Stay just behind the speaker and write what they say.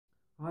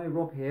Hi,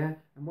 Rob here,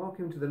 and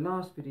welcome to the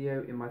last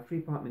video in my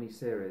three-part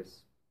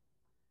mini-series.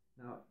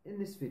 Now, in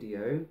this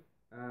video,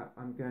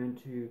 I'm going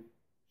to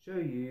show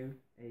you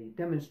a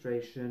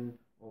demonstration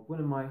of one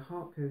of my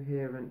heart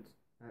coherent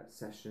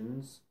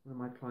sessions, one of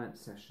my client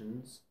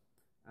sessions,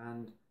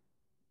 and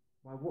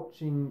by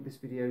watching this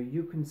video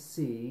you can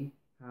see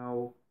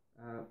how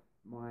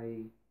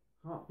my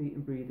heartbeat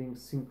and breathing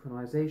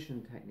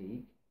synchronization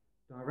technique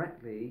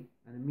directly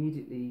and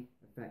immediately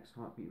affects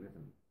heartbeat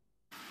rhythm.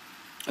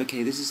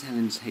 Okay, this is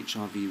Helen's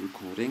HRV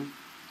recording.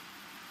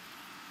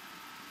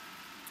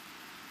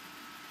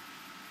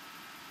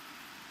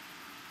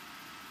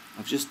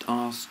 I've just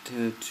asked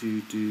her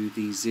to do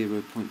the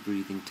 0-point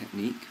breathing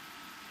technique.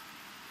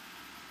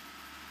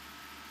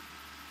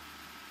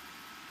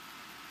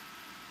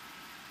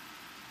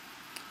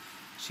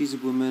 She's a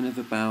woman of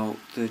about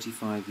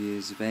 35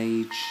 years of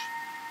age,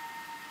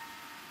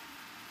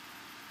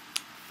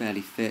 fairly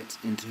fit,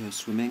 into her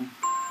swimming.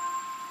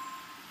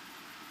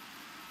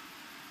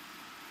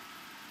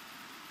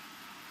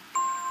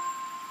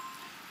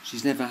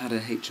 She's never had a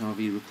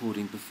HRV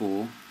recording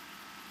before.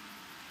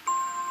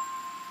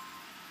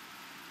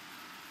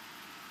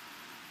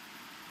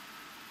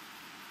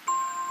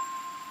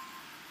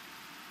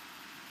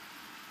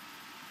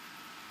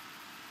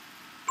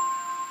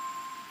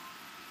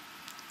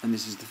 And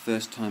this is the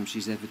first time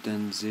she's ever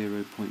done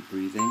 0-point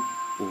breathing,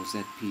 or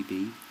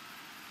ZPB.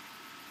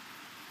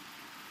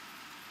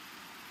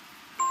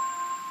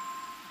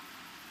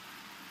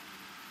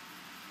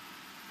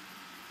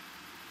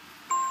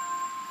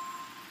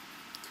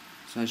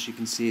 So as you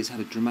can see, it's had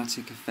a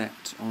dramatic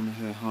effect on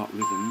her heart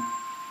rhythm.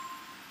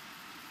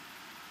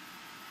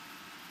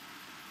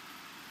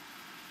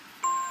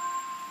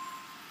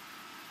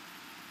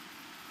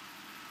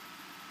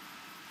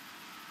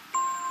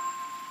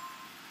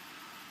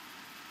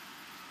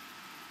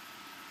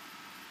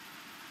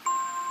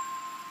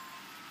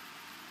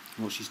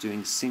 What she's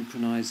doing is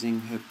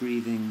synchronizing her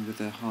breathing with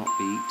her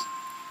heartbeat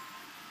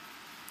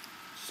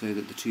so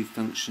that the two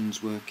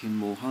functions work in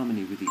more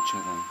harmony with each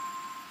other.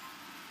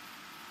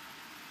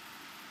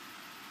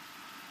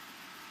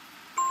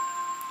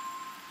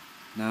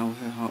 Now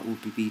her heart will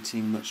be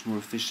beating much more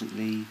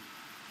efficiently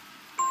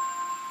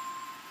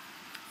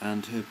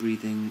and her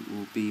breathing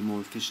will be more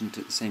efficient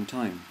at the same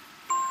time.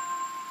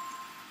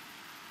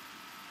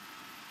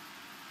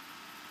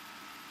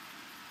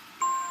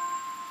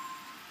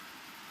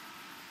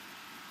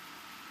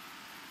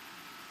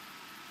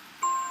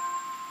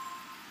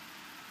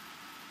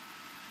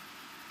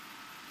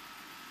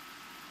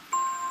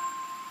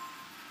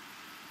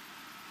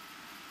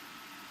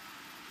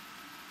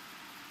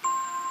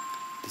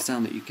 The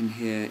sound that you can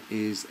hear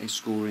is a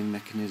scoring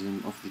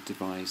mechanism of the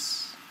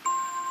device,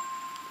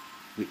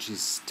 which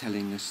is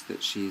telling us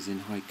that she is in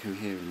high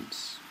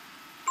coherence.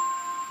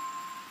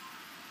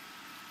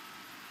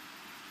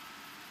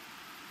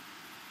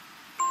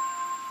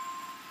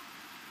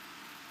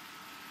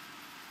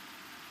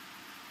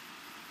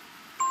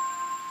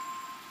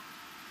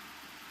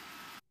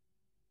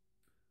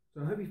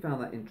 So I hope you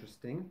found that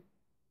interesting.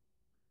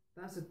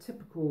 That's a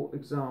typical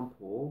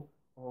example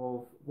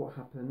of what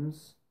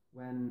happens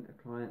when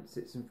a client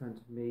sits in front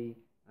of me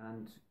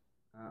and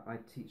I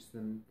teach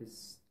them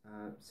this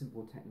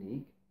simple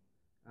technique.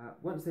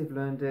 Once they've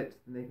learned it,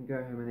 then they can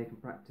go home and they can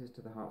practice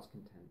to the heart's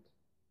content.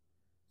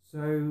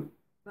 So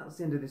that's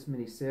the end of this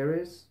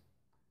mini-series.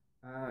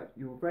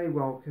 You're very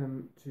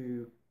welcome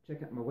to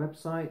check out my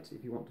website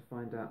if you want to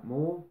find out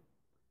more.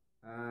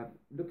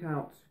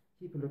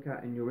 Keep a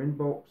lookout in your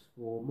inbox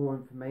for more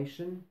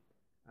information.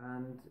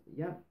 And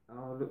yeah,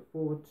 I'll look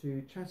forward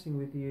to chatting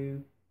with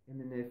you in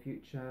the near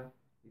future.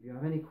 If you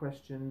have any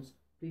questions,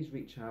 please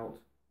reach out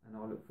and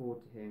I'll look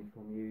forward to hearing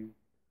from you.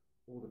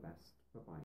 All the best. Bye-bye.